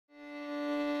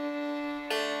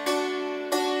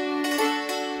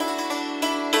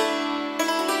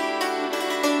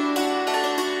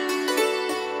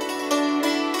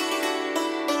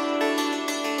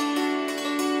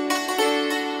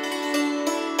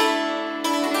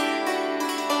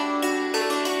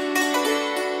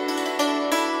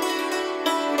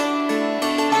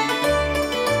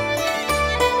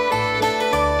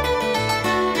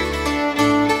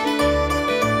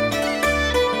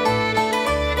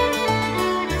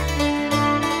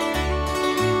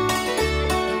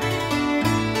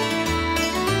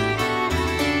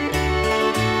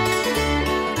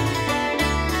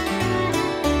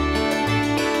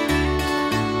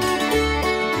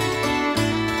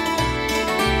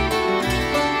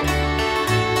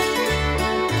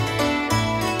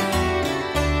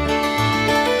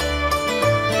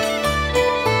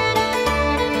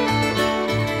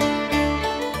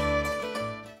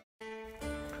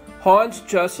Hans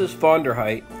Justus von der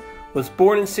Hite was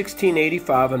born in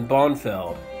 1685 in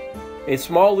Bonfeld, a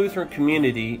small Lutheran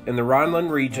community in the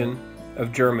Rhineland region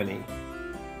of Germany.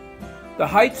 The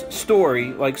Hite's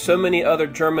story, like so many other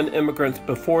German immigrants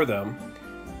before them,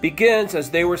 begins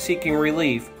as they were seeking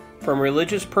relief from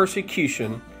religious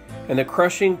persecution and the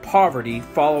crushing poverty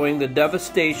following the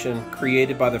devastation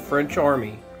created by the French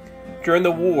army during the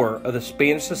War of the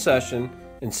Spanish Succession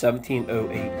in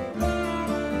 1708.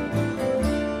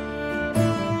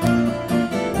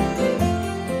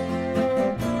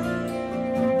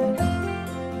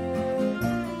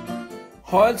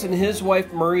 Hans and his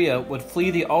wife Maria would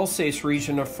flee the Alsace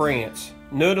region of France,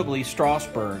 notably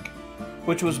Strasbourg,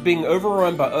 which was being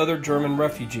overrun by other German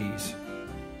refugees.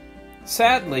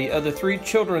 Sadly, of the 3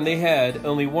 children they had,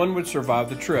 only one would survive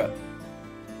the trip.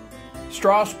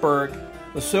 Strasbourg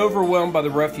was so overwhelmed by the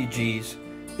refugees,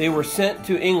 they were sent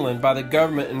to England by the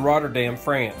government in Rotterdam,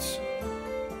 France.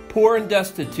 Poor and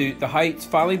destitute, the Hites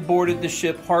finally boarded the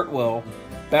ship Hartwell,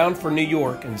 bound for New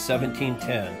York in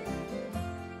 1710.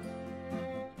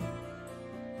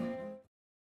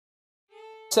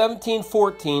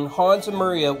 1714, Hans and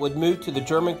Maria would move to the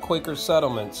German Quaker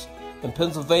settlements in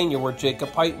Pennsylvania where Jacob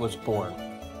Hite was born.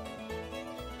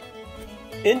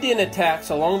 Indian attacks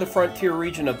along the frontier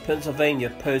region of Pennsylvania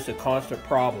posed a constant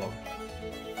problem.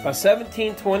 By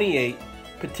 1728,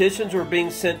 petitions were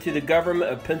being sent to the government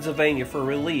of Pennsylvania for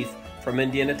relief from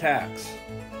Indian attacks.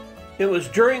 It was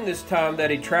during this time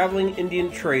that a traveling Indian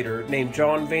trader named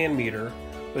John Van Meter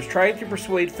was trying to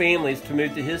persuade families to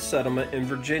move to his settlement in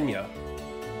Virginia.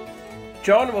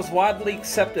 John was widely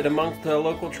accepted amongst the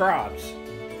local tribes.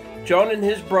 John and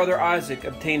his brother Isaac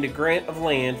obtained a grant of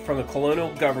land from the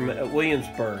colonial government at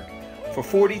Williamsburg for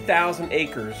 40,000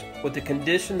 acres with the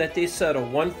condition that they settle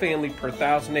 1 family per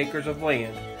 1,000 acres of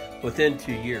land within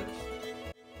 2 years.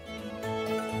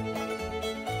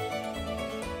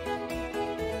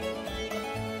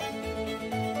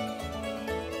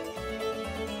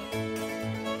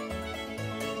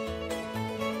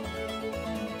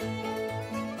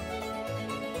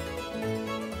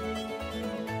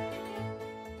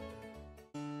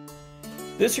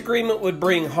 This agreement would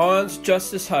bring Hans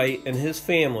Justus Hite and his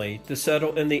family to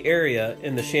settle in the area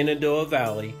in the Shenandoah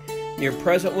Valley near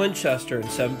present Winchester in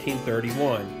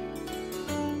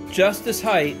 1731. Justus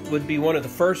Hite would be one of the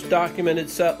first documented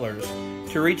settlers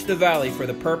to reach the valley for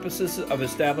the purposes of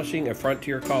establishing a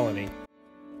frontier colony.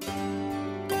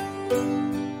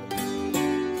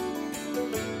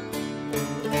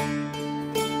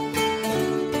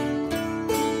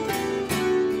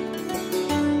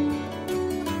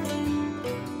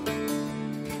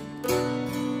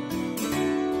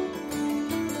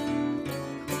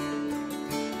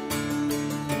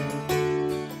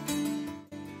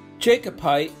 Jacob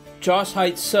Hite, Josh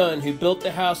Hite's son, who built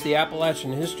the house the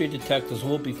Appalachian history detectives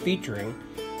will be featuring,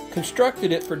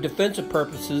 constructed it for defensive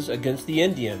purposes against the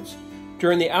Indians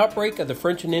during the outbreak of the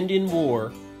French and Indian War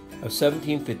of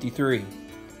 1753.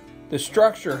 The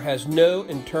structure has no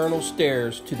internal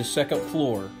stairs to the 2nd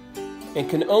floor and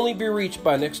can only be reached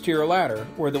by an exterior ladder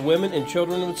where the women and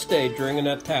children would stay during an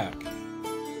attack.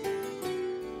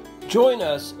 Join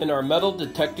us in our metal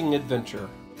detecting adventure.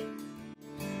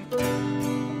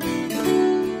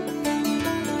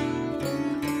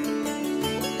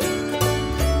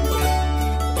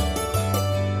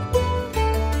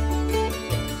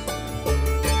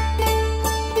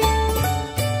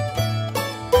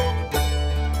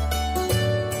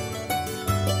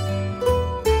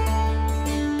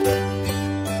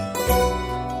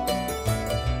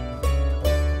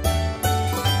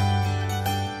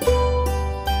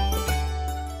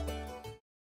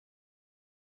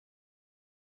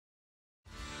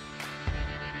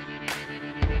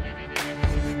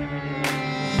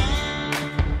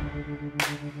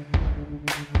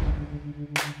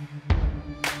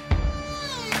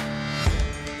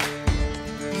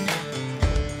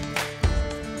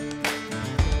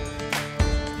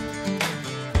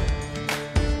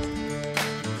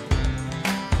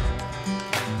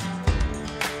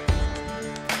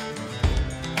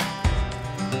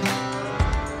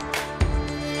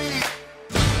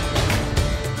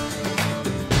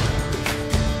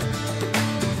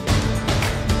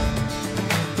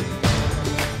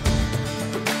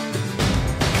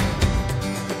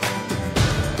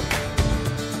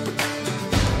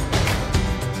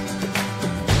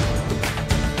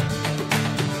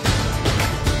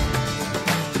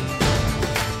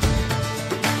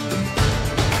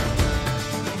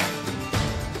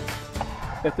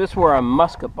 If this were a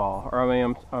musket ball, or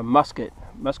a musket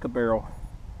barrel,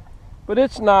 but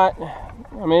it's not.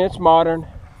 I mean, it's modern.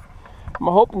 I'm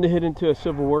hoping to hit into a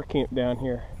Civil War camp down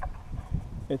here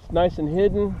It's nice and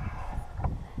hidden,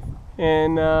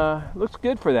 and looks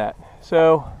good for that.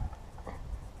 So,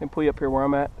 let me pull you up here where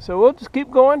I'm at. So we'll just keep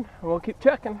going, and we'll keep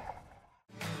checking.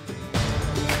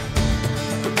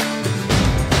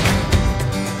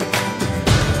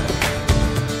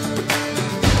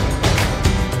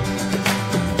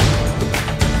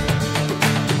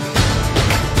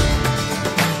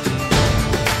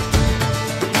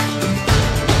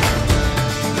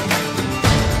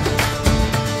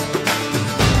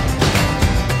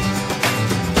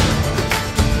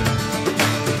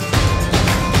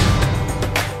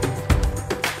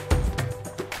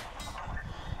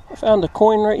 Found a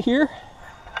coin right here,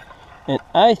 and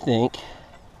I think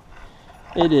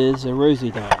it is a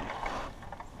Rosie dime.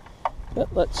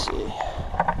 But let's see.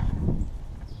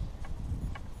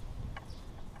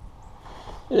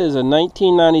 It is a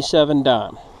 1997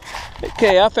 dime.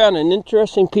 Okay, I found an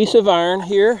interesting piece of iron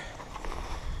here.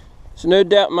 There's no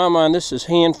doubt in my mind this is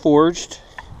hand forged.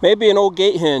 Maybe an old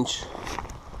gate hinge.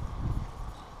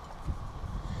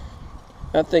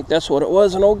 I think that's what it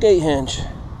was, an old gate hinge.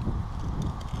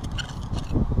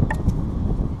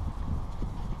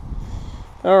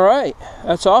 All right,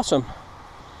 that's awesome.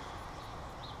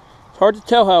 It's hard to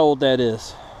tell how old that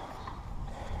is.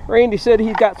 Randy said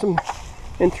he got some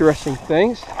interesting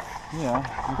things.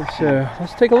 Yeah. So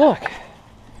let's take a look.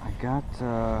 I got.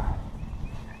 Now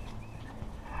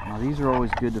these are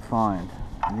always good to find.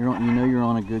 You know you're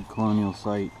on a good colonial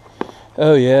site.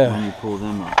 Oh yeah. When you pull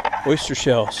them up. Oyster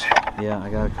shells. Yeah, I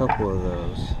got a couple of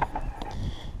those.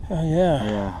 Oh yeah.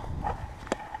 Yeah.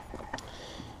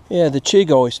 Yeah, the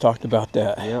Chig always talked about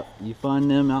that. Yep, you find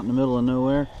them out in the middle of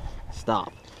nowhere,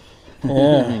 stop.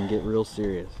 Yeah. And get real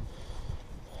serious.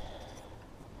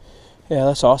 Yeah,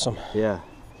 that's awesome. Yeah.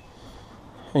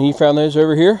 And you found those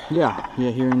over here? Yeah,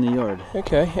 here in the yard.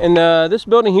 Okay, and this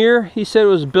building here, he said it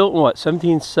was built in what,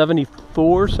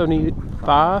 1774,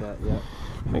 75? Like that,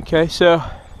 yeah. Okay, so,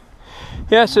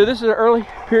 yeah, so this is an early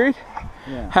period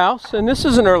house, and this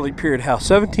is an early period house,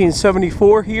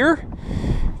 1774 here.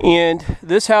 And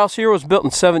this house here was built in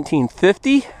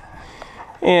 1750,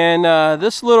 and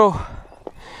this little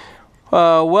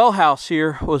well house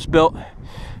here was built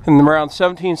in around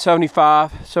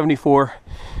 1775, 74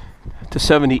 to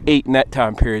 78 in that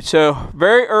time period. So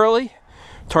very early.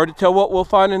 It's hard to tell what we'll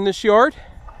find in this yard.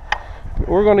 But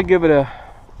we're going to give it a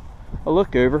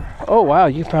look over. Oh wow,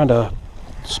 you found a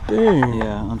spoon.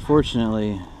 Yeah,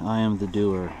 unfortunately I am the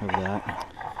doer of that.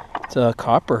 It's a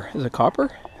copper. Is it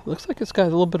copper? Looks like it's got a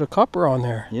little bit of copper on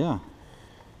there. Yeah.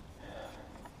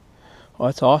 Well,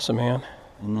 that's awesome, man.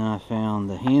 And then I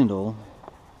found the handle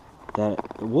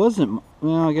that wasn't,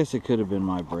 well, I guess it could have been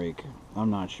my brake. I'm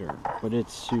not sure, but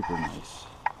it's super nice.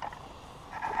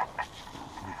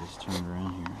 Get this turned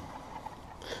around here.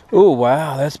 Oh,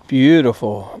 wow, that's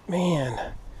beautiful.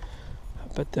 Man, I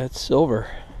bet that's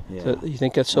silver. Yeah. You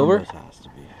think that's silver? Almost has to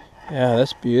be. Yeah,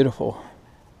 that's beautiful.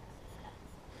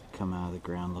 Come out of the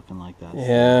ground looking like that.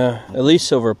 Yeah, at least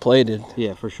silver plated.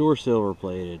 Yeah, for sure silver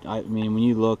plated. I mean, when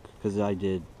you look, because I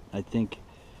think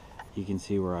you can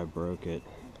see where I broke it,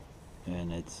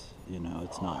 and it's, you know,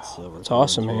 it's not silver. It's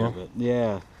awesome, man. But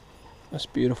yeah. That's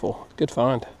beautiful. Good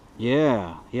find.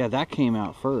 Yeah, that came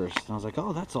out first. And I was like,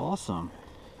 oh, that's awesome.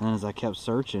 And then as I kept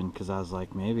searching, because I was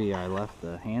like, maybe I left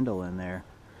the handle in there.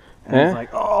 And I was like,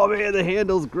 oh man, the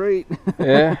handle's great.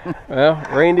 Yeah, well,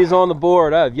 Randy's on the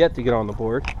board. I have yet to get on the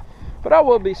board, but I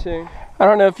will be soon. I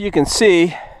don't know if you can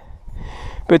see,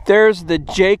 but there's the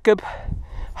Jacob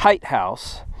Hite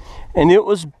house, and it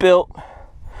was built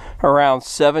around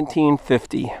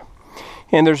 1750.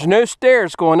 And there's no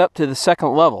stairs going up to the second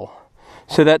level.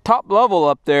 So that top level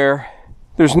up there,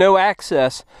 there's no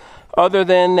access other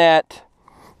than that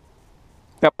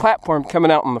platform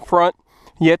coming out in the front.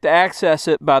 You have to access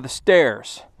it by the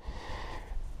stairs.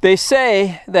 They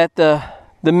say that the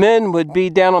men would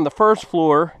be down on the first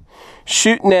floor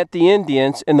shooting at the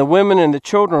Indians, and the women and the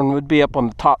children would be up on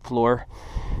the top floor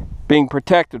being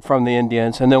protected from the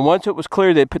Indians. And then once it was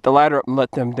clear, they'd put the ladder up and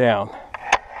let them down.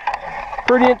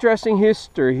 Pretty interesting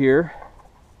history here.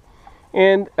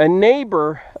 And a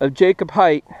neighbor of Jacob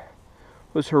Hite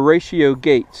was Horatio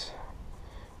Gates,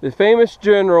 the famous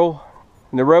general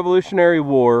in the Revolutionary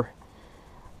War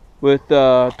with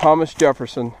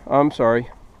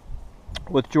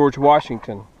with George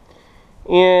Washington.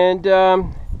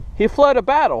 And he fled a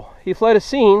battle. He fled a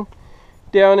scene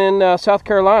down in South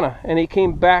Carolina, and he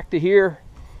came back to here,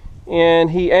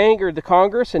 and he angered the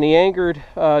Congress, and he angered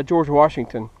George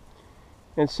Washington.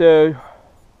 And so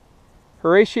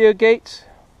Horatio Gates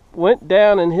went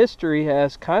down in history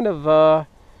as kind of a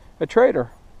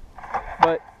traitor.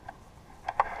 But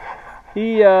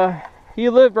he he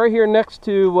lived right here next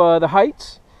to the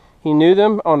Heights. He knew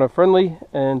them on a friendly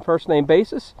and first name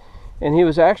basis, and he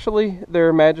was actually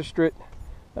their magistrate.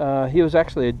 He was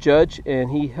actually a judge,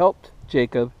 and he helped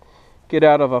Jacob get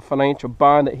out of a financial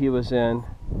bond that he was in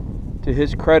to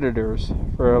his creditors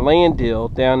for a land deal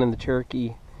down in the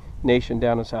Cherokee Nation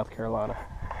down in South Carolina.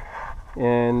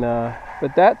 And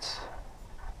but that's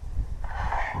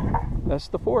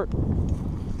the fort.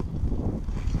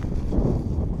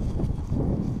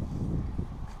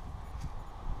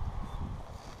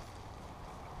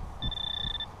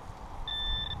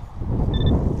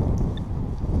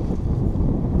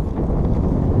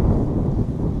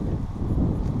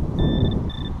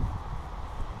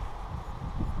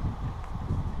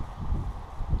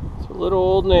 It's a little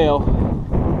old nail.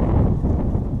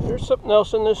 There's something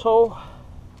else in this hole.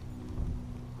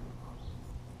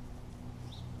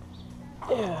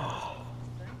 Yeah.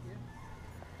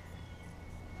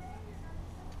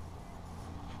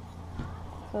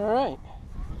 All right.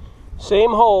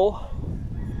 Same hole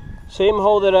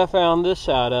that I found this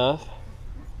side of.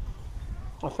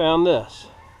 I found this.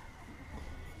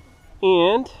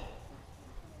 And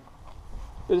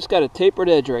it's got a tapered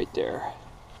edge right there.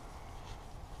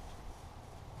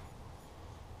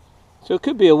 So it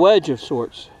could be a wedge of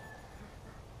sorts.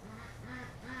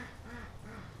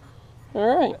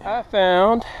 All right, I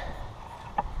found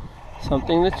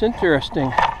something that's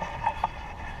interesting.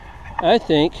 I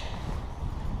think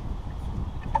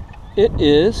it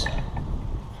is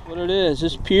what it is.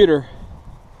 It's pewter.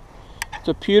 It's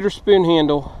a pewter spoon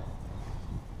handle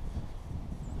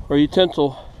or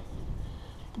utensil.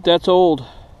 But that's old.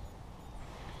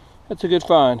 That's a good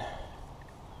find.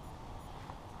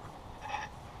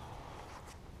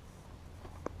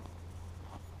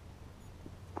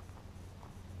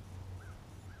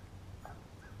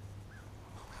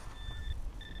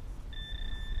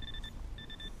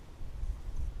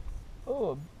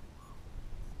 Oh,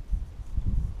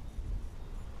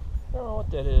 I don't know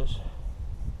what that is.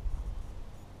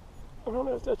 I don't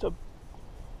know if that's a...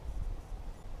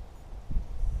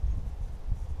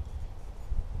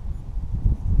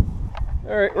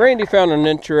 Alright, Randy found an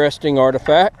interesting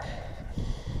artifact.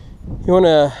 You want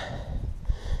to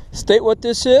state what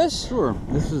this is? Sure.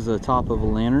 This is the top of a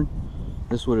lantern.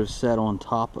 This would have sat on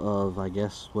top of, I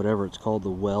guess, whatever it's called, the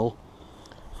well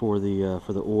for the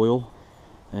oil.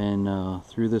 And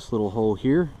through this little hole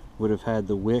here would have had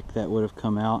the wick that would have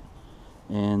come out,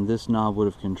 and this knob would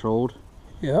have controlled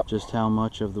just how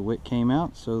much of the wick came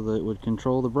out, so that it would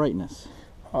control the brightness.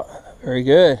 Very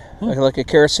good. Yeah. Like a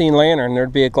kerosene lantern.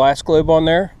 There'd be a glass globe on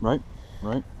there. Right.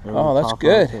 Oh, that's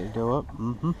good. Go up.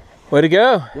 Way to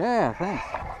go. Yeah, thanks.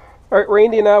 All right,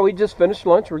 Randy and I, we just finished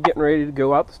lunch. We're getting ready to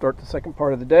go out to start the second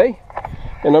part of the day.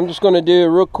 And I'm just going to do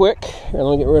real quick. And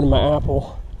let me get rid of my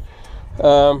apple.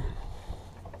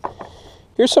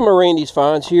 Here's some of Randy's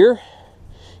finds here.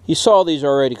 You saw these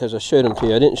already because I showed them to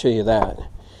you. I didn't show you that.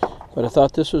 But I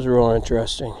thought this was real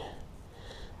interesting.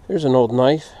 There's an old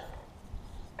knife.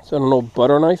 Is that an old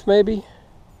butter knife, maybe?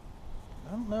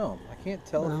 I don't know. I can't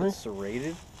tell if it's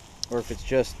serrated or if it's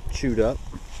just chewed up.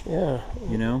 Yeah.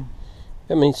 You know?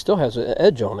 I mean, it still has an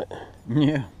edge on it.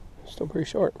 Yeah. Still pretty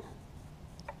sharp.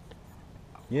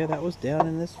 Yeah, that was down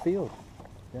in this field.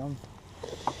 Down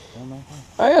that way.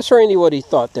 I asked Randy what he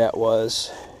thought that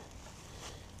was.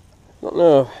 I don't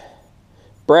know.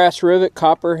 Brass rivet,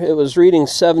 copper. It was reading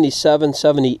 77,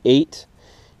 78.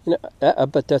 You know, I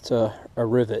bet that's a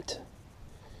rivet.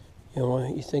 You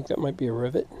know, you think that might be a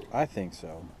rivet? I think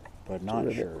so, but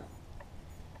not sure.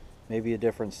 Maybe a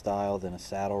different style than a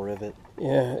saddle rivet.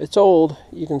 Yeah, it's old.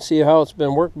 You can see how it's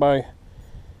been worked by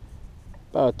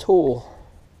a tool.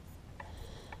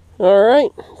 All right,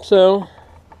 so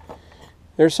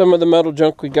there's some of the metal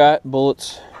junk we got,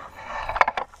 bullets.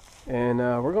 And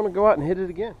we're going to go out and hit it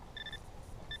again.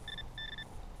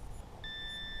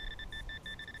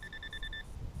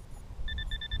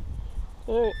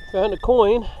 All right, found a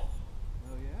coin.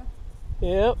 Oh, yeah?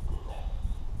 Yep.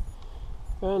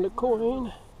 Found a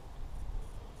coin.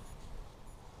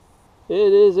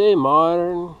 It is a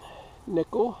modern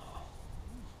nickel.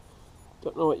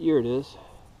 Don't know what year it is.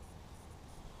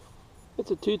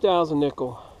 It's a 2000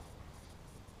 nickel.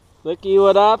 Looky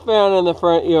what I found in the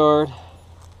front yard.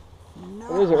 Nice.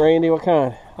 What is it, Randy? What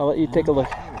kind? I'll let you take a look.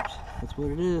 That's what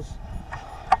it is.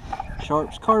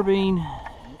 Sharp's carbine.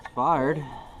 It's fired.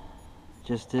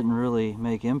 Just didn't really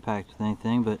make impact with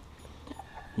anything, but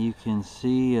you can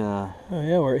see oh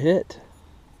yeah, where it hit.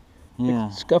 Yeah.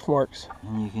 Like scuff marks.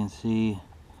 And you can see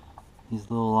these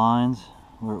little lines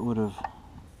where it would have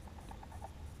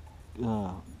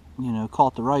you know,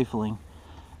 caught the rifling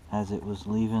as it was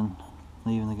leaving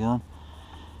the gun.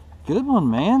 Good one,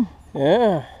 man.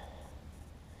 Yeah.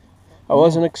 I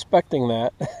wasn't expecting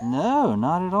that. No,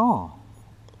 not at all.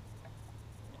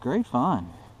 Great find.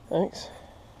 Thanks.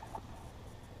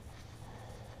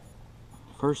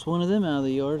 First one of them out of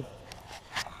the yard.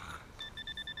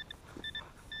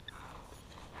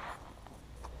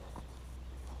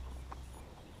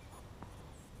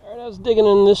 Alright, I was digging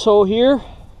in this hole here,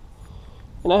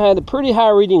 and I had a pretty high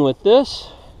reading with this.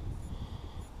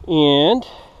 And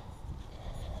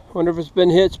I wonder if it's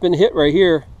been hit. It's been hit right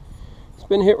here. It's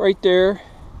been hit right there.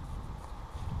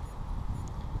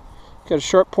 Got a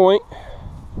sharp point.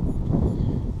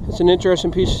 It's an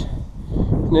interesting piece,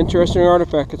 an interesting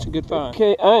artifact. It's a good find.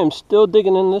 Okay, I am still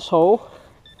digging in this hole.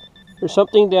 There's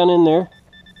something down in there.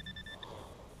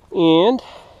 And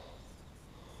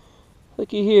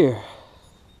looky here.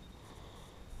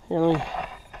 Here, let me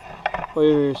go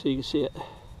over here so you can see it.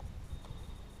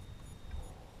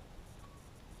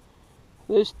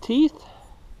 Those teeth?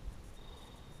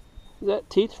 Is that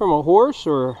teeth from a horse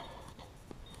or a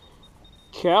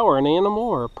cow or an animal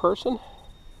or a person?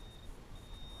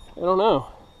 I don't know.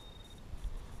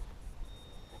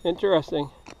 Interesting.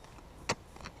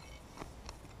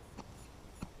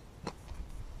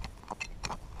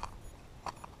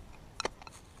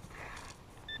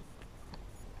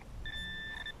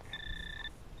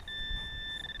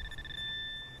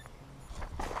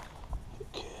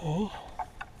 Okay.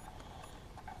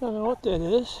 I don't know what that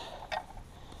is.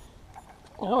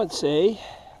 I would say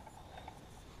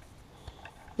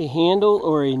a handle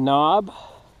or a knob.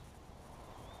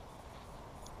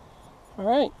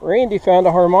 Alright, Randy found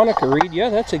a harmonica reed. Yeah,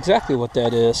 that's exactly what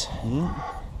that is. Yeah.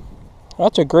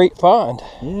 That's a great find.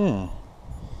 Yeah.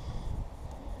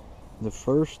 The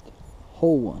first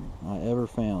whole one I ever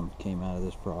found came out of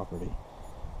this property.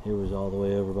 It was all the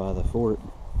way over by the fort.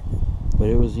 But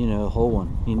it was, you know, a whole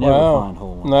one. You never find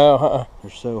whole ones. No,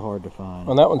 They're so hard to find.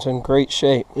 Well, that one's in great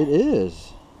shape. It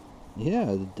is.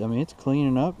 Yeah, I mean, it's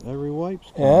cleaning up. Every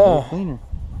wipe's Yeah. cleaner.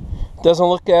 Doesn't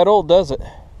look that old, does it?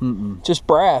 Mm-mm. Just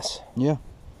brass. Yeah.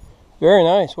 Very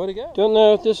nice. What do you got? Don't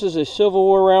know if this is a Civil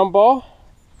War round ball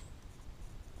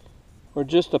or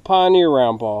just a Pioneer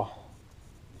round ball.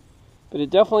 But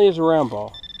it definitely is a round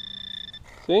ball.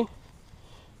 See?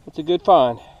 That's a good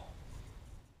find.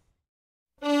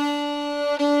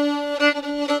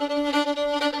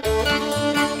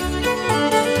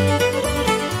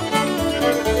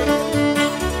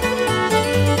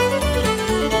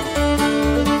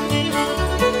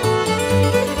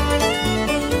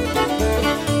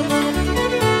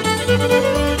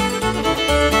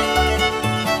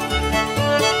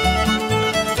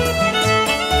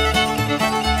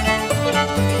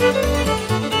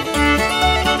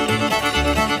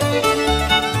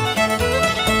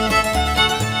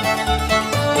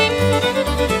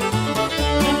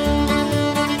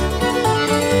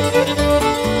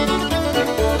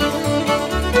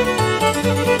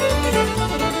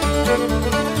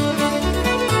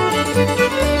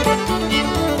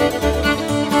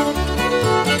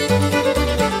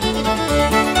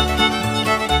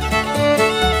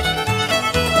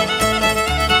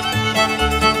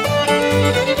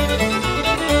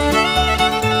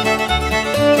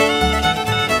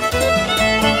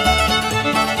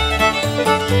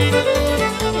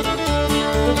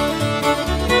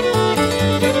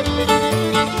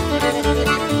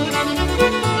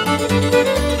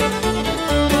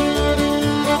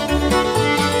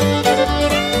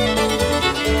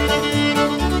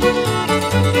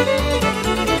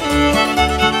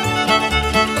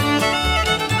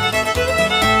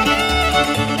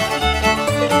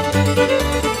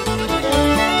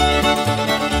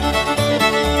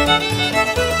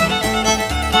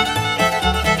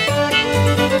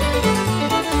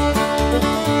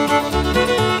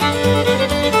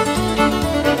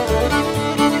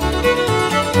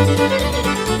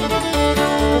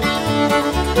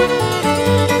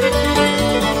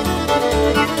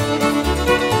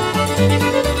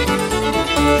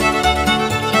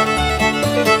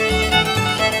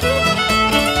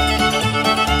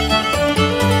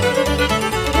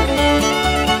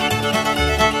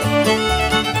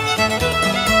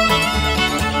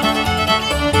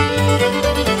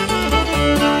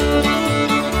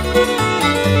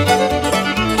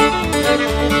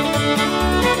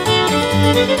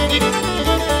 Thank you.